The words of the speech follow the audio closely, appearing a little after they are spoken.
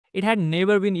It had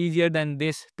never been easier than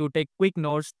this to take quick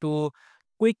notes, to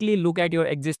quickly look at your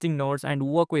existing notes and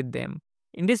work with them.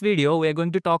 In this video, we are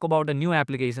going to talk about a new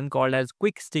application called as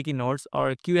Quick Sticky Notes,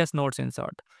 or QSNotes in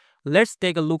short. Let's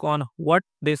take a look on what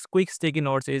this Quick Sticky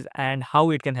Notes is and how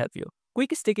it can help you.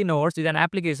 Quick Sticky Notes is an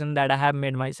application that I have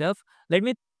made myself. Let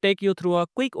me take you through a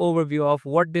quick overview of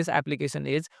what this application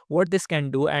is, what this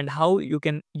can do, and how you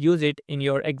can use it in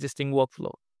your existing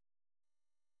workflow.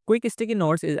 Quick Sticky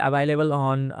Notes is available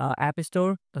on App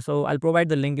Store. So I'll provide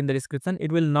the link in the description.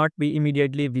 It will not be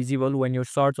immediately visible when you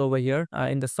search over here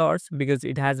in the source, because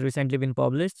it has recently been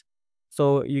published.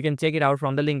 So you can check it out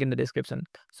from the link in the description.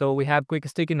 So we have Quick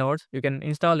Sticky Notes. You can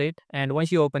install it, and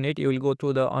once you open it, you will go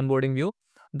through the onboarding view.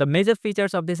 The major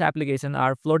features of this application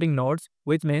are floating notes,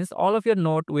 which means all of your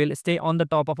note will stay on the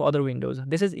top of other windows.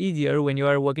 This is easier when you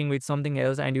are working with something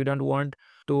else and you don't want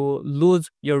to lose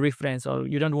your reference, or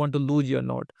you don't want to lose your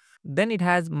note. Then it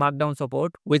has markdown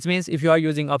support, which means if you are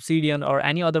using Obsidian or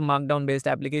any other markdown based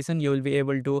application, you will be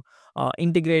able to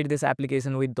integrate this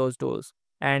application with those tools.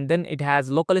 And then it has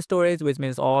local storage, which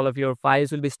means all of your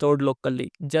files will be stored locally,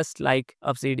 just like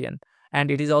Obsidian. And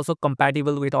it is also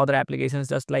compatible with other applications,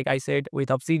 just like I said,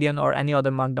 with Obsidian or any other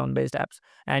markdown based apps.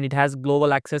 And it has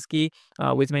global access key,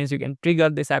 which means you can trigger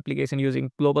this application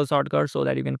using global shortcuts so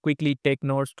that you can quickly take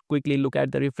notes, quickly look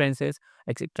at the references,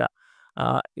 etc.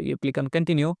 You click on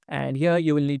continue, and here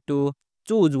you will need to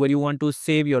choose where you want to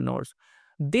save your notes.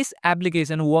 This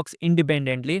application works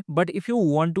independently, but if you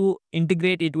want to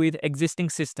integrate it with existing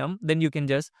system, then you can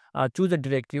just choose a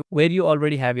directory where you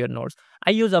already have your notes. I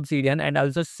use Obsidian, and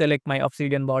I'll just select my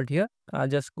Obsidian vault here. I'll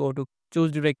just go to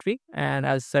choose directory, and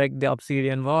I'll select the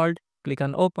Obsidian vault, click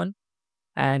on open,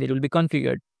 and it will be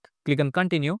configured. Click on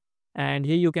continue, and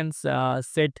here you can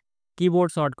set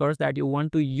keyboard shortcuts that you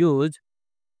want to use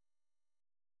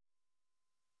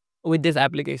with this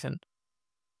application.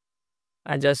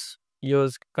 I just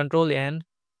use Control N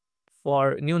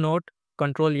for new note,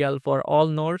 Control L for all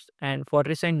notes, and for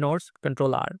recent notes,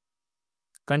 Control R.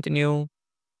 Continue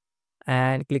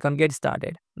and click on get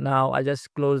started. Now I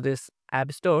just close this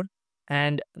App Store,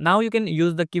 and now you can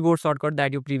use the keyboard shortcut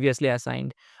that you previously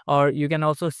assigned, or you can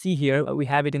also see here we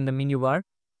have it in the menu bar.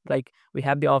 Like we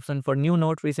have the option for new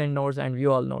note, recent notes, and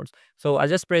view all notes. So I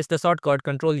just press the shortcut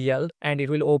Control L, and it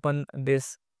will open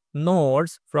this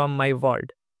nodes from my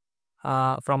vault,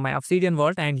 from my Obsidian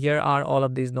vault, and here are all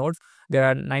of these nodes. There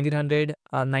are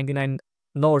 1999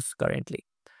 nodes currently,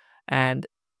 and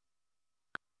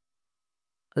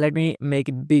let me make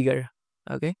it bigger.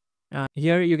 Okay,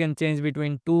 here you can change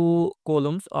between 2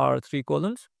 columns or 3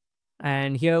 columns,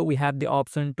 and here we have the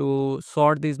option to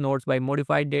sort these nodes by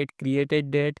modified date, created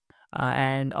date,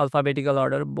 and alphabetical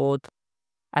order, both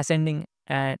ascending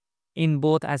and in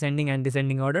both ascending and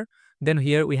descending order. Then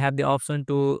here we have the option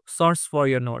to search for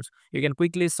your nodes. You can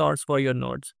quickly search for your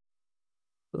nodes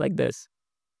like this,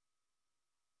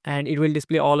 and it will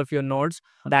display all of your nodes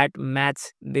that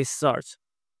match this search.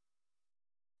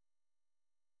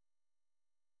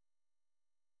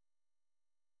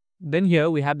 Then here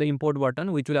we have the import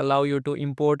button, which will allow you to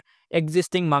import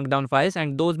existing markdown files,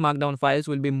 and those markdown files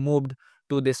will be moved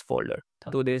to this folder,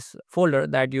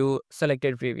 that you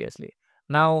selected previously.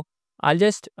 Now I'll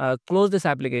just close this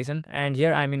application, and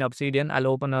here I'm in Obsidian. I'll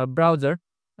open a browser,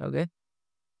 okay,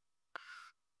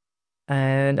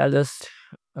 and I'll just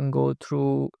go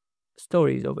through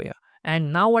stories over here.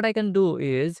 And now what I can do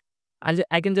is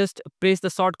I can just press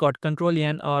the shortcut Control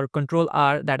N or Control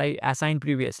R that I assigned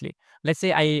previously. Let's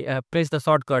say I press the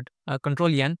shortcut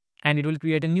Control N, and it will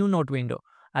create a new note window.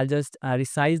 I'll just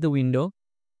resize the window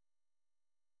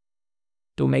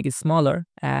to make it smaller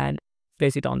and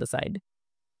place it on the side.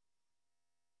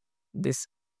 This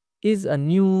is a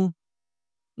new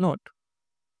note.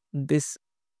 This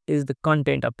is the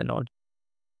content of the note.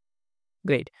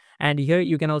 Great. And here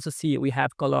you can also see we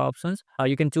have color options.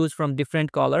 You can choose from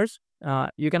different colors.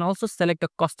 You can also select a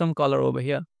custom color over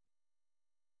here.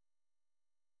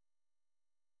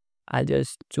 I'll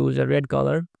just choose a red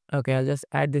color. Okay, I'll just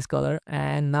add this color,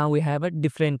 and now we have a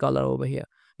different color over here.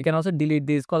 You can also delete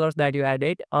these colors that you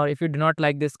added, or if you do not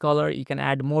like this color, you can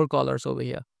add more colors over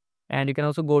here. And you can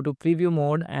also go to preview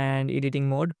mode and editing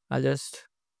mode. I'll just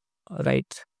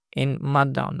write in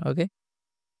markdown, okay,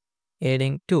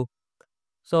 heading 2.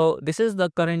 So this is the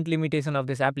current limitation of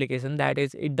this application, that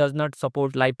is it does not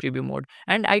support live preview mode.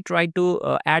 And I tried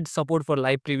to add support for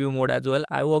live preview mode as well.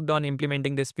 I worked on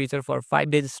implementing this feature for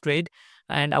 5 days straight,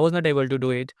 and I was not able to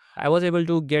do it. I was able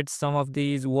to get some of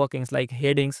these workings like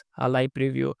headings, live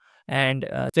preview, and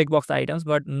checkbox items,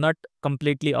 but not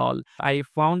completely all. I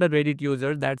found a Reddit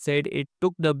user that said it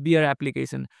took the Beer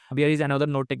application. Beer is another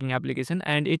note taking application,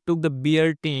 and it took the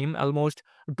Beer team almost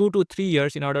 2 to 3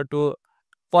 years in order to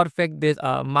perfect this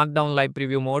markdown live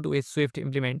preview mode with Swift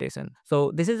implementation.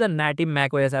 So this is a native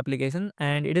macOS application,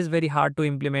 and it is very hard to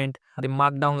implement the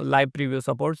markdown live preview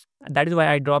supports. That is why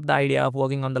I dropped the idea of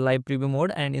working on the live preview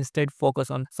mode and instead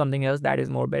focus on something else that is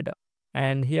more better.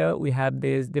 And here we have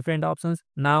these different options.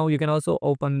 Now you can also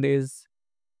open these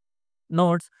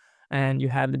notes, and you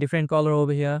have the different color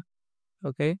over here.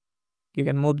 Okay, you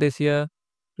can move this here,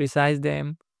 resize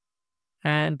them,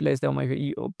 and place them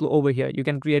over here. You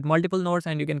can create multiple nodes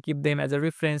and you can keep them as a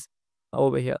reference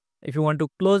over here. If you want to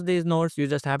close these nodes, you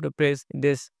just have to press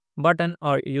this button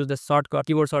or use the shortcut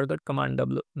keyboard shortcut Command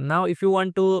W. Now if you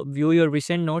want to view your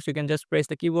recent nodes, you can just press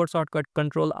the keyboard shortcut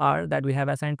Control R that we have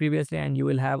assigned previously, and you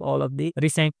will have all of the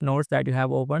recent nodes that you have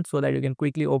opened, so that you can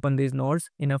quickly open these nodes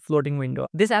in a floating window.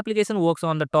 This application works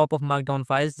on the top of markdown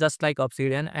files just like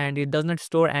Obsidian, and it does not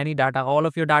store any data. All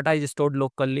of your data is stored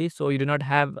locally, so you do not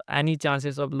have any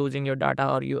chances of losing your data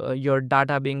or your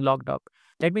data being locked up.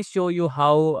 Let me show you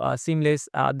how seamless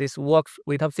this works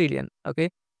with Obsidian. Okay,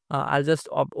 I'll just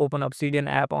open Obsidian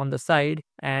app on the side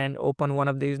and open one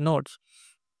of these nodes.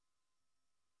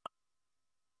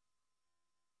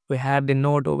 We have the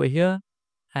node over here,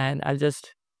 and I'll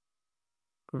just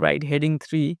write heading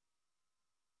 3,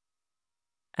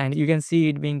 and you can see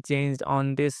it being changed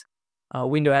on this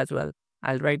window as well.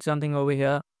 I'll write something over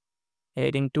here,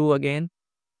 heading 2 again,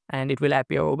 and it will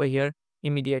appear over here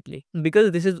immediately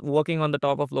because this is working on the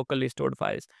top of locally stored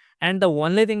files. And the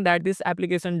only thing that this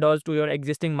application does to your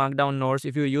existing markdown nodes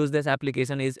if you use this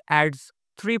application is adds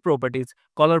 3 properties: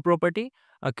 color property,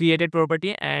 a created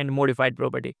property, and modified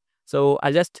property. So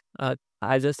I just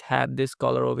have this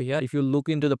color over here. If you look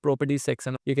into the properties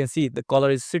section, you can see the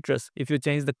color is citrus. If you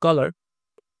change the color,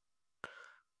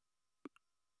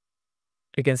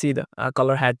 you can see the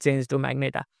color had changed to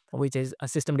Magneta, which is a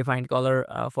system defined color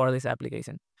for this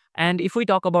application. And if we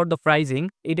talk about the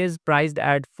pricing, it is priced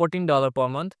at $14 per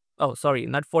month. Oh, sorry,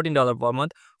 not $14 per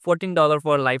month, $14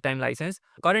 for lifetime license.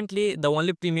 Currently, the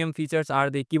only premium features are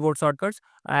the keyboard shortcuts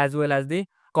as well as the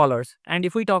colors. And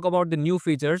if we talk about the new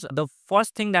features, the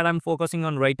first thing that I'm focusing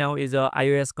on right now is a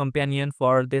iOS companion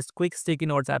for this quick sticky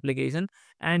notes application.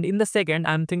 And in the second,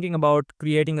 I'm thinking about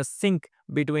creating a sync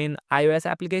between iOS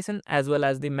application as well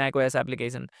as the macOS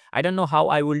application. I don't know how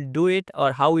I will do it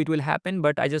or how it will happen,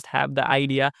 but I just have the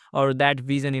idea or that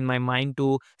vision in my mind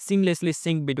to seamlessly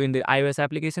sync between the iOS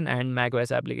application and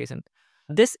macOS application.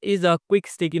 This is a quick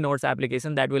sticky notes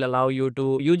application that will allow you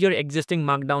to use your existing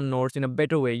markdown notes in a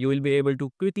better way. You will be able to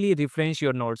quickly reference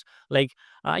your notes. Like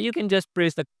you can just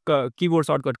press the keyboard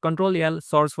shortcut Control L,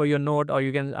 source for your note, or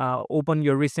you can open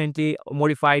your recently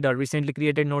modified or recently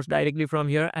created notes directly from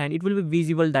here, and it will be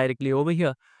visible directly over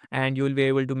here. And you will be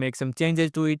able to make some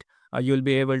changes to it. You'll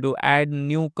be able to add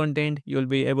new content. You'll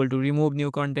be able to remove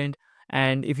new content.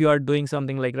 And if you are doing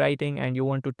something like writing and you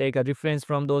want to take a reference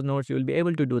from those notes, you will be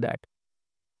able to do that.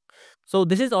 So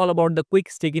this is all about the quick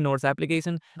sticky notes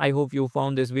application. I hope you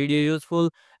found this video useful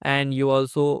and you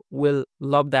also will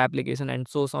love the application and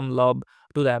show some love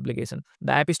to the application.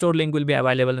 The App Store link will be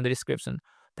available in the description.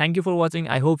 Thank you for watching.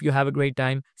 I hope you have a great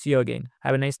time. See you again.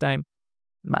 Have a nice time.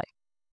 Bye.